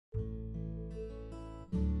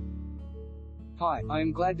Hi, I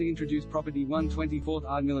am glad to introduce property 124th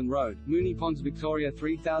Ardmillan Road, Moonee Ponds, Victoria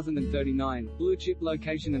 3039, blue chip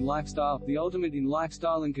location and lifestyle, the ultimate in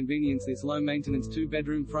lifestyle and convenience. This low-maintenance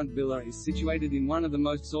 2-bedroom front villa is situated in one of the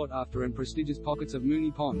most sought-after and prestigious pockets of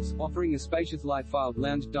Moonee Ponds, offering a spacious light-tiled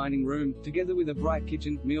lounge dining room, together with a bright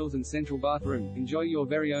kitchen, meals and central bathroom. Enjoy your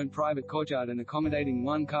very own private courtyard and accommodating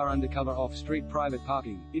one-car undercover off-street private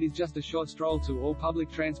parking. It is just a short stroll to all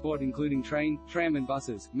public transport including train, tram and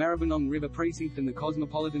buses, Maribyrnong River Precinct and the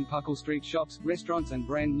cosmopolitan Puckle Street shops, restaurants and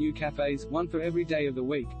brand new cafes, one for every day of the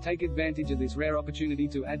week. Take advantage of this rare opportunity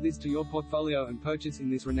to add this to your portfolio and purchase in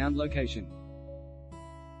this renowned location.